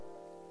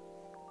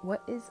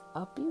What is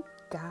up, you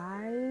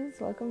guys?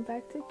 Welcome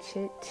back to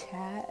Chit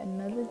Chat.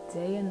 Another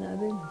day,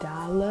 another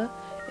dollar.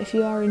 If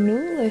you are a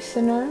new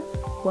listener,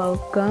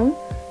 welcome.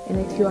 And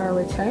if you are a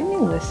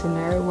returning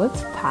listener,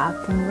 what's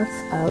poppin'?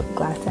 What's up?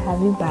 Glad to have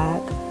you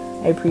back.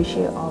 I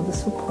appreciate all the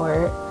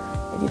support.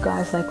 If you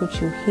guys like what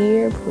you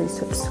hear, please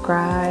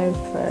subscribe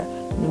for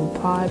new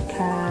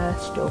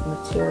podcasts, dope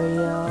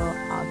material,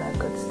 all that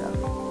good stuff.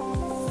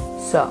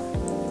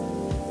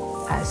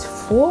 So, as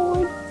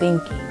forward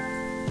thinking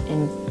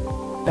and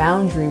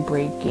boundary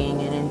breaking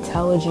and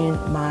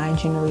intelligent my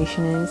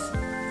generation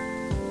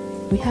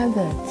is, we have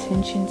the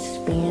attention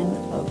span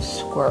of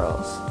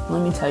squirrels.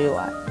 Let me tell you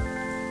why.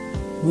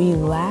 We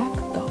lack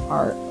the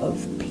art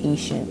of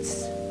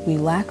patience. We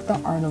lack the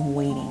art of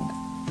waiting.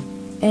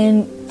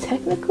 And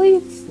technically,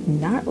 it's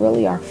not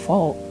really our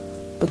fault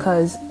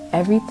because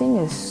everything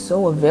is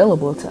so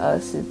available to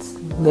us. It's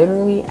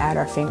literally at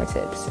our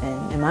fingertips.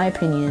 And in my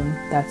opinion,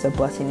 that's a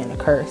blessing and a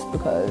curse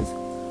because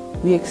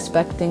we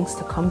expect things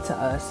to come to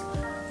us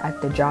at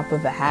the drop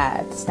of a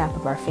hat, snap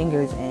of our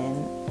fingers,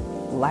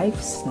 and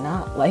life's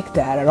not like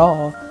that at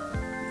all.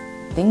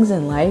 Things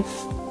in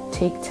life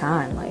take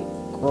time, like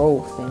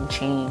growth and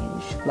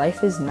change.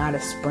 Life is not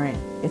a sprint,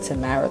 it's a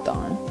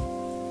marathon.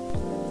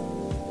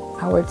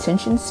 Our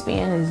attention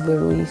span is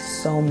literally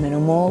so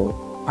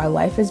minimal. Our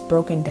life is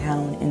broken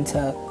down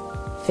into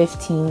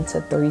 15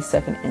 to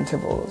 30-second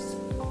intervals.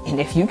 And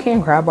if you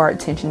can't grab our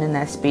attention in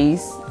that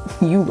space,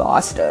 you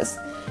lost us.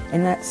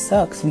 And that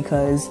sucks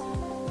because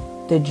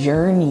the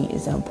journey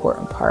is the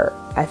important part.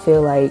 I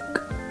feel like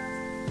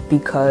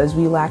because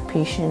we lack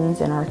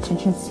patience and our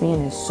attention span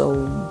is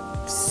so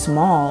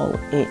small,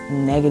 it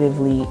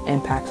negatively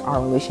impacts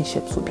our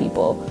relationships with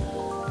people.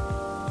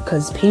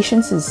 Because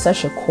patience is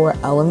such a core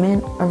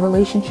element of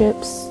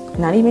relationships,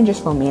 not even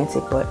just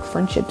romantic, but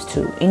friendships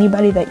too.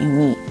 Anybody that you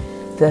meet,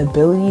 the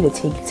ability to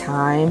take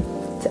time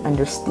to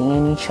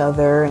understand each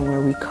other and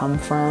where we come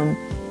from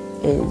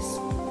is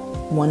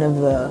one of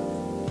the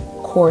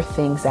core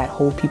things that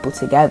hold people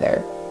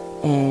together.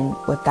 And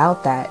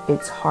without that,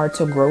 it's hard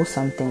to grow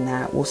something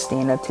that will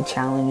stand up to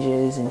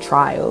challenges and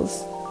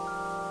trials.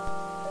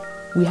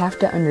 We have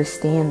to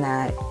understand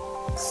that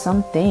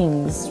some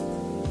things,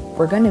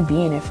 we're going to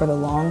be in it for the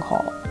long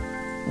haul.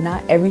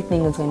 Not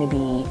everything is going to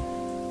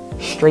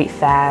be straight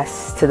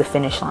fast to the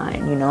finish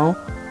line, you know?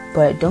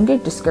 But don't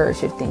get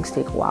discouraged if things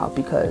take a while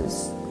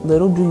because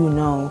little do you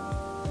know,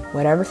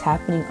 whatever's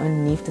happening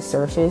underneath the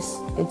surface,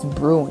 it's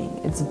brewing,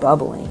 it's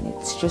bubbling,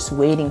 it's just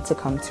waiting to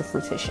come to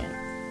fruition.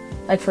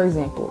 Like for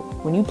example,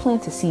 when you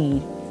plant a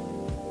seed,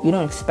 you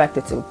don't expect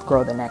it to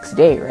grow the next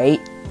day, right?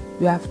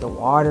 You have to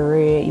water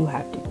it, you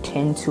have to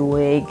tend to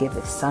it, give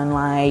it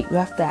sunlight. You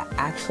have to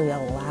actually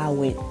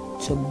allow it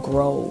to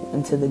grow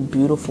into the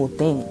beautiful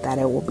thing that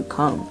it will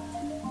become.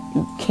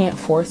 You can't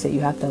force it,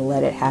 you have to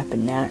let it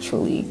happen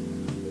naturally.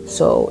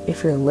 So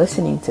if you're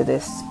listening to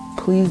this,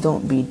 please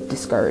don't be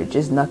discouraged.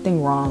 There's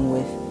nothing wrong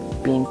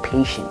with being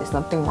patient. There's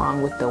nothing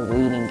wrong with the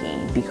waiting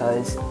game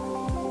because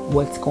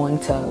what's going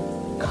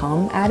to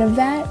come out of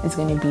that is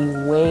going to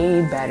be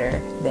way better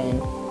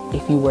than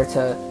if you were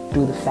to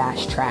do the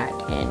fast track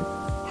and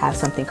have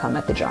something come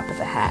at the drop of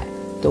a hat.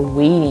 The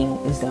waiting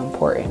is the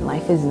important.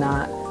 Life is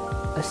not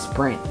a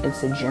sprint.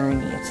 It's a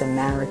journey. It's a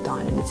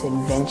marathon and it's an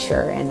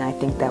adventure. And I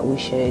think that we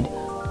should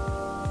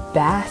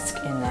bask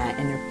in that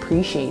and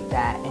appreciate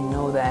that and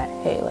know that,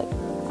 hey, like,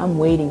 I'm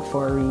waiting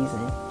for a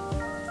reason.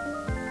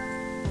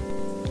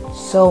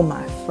 So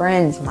my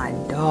friends, my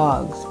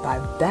dogs, by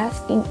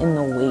basking in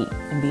the wait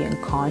and being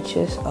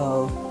conscious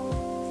of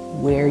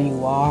where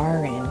you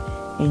are and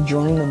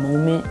enjoying the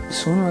moment,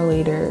 sooner or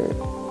later,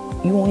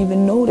 you won't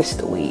even notice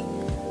the wait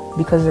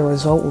because the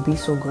result will be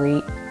so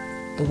great,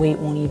 the wait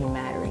won't even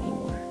matter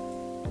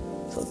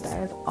anymore. So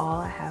that is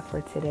all I have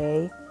for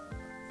today.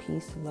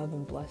 Peace, love,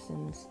 and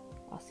blessings.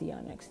 I'll see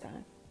y'all next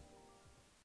time.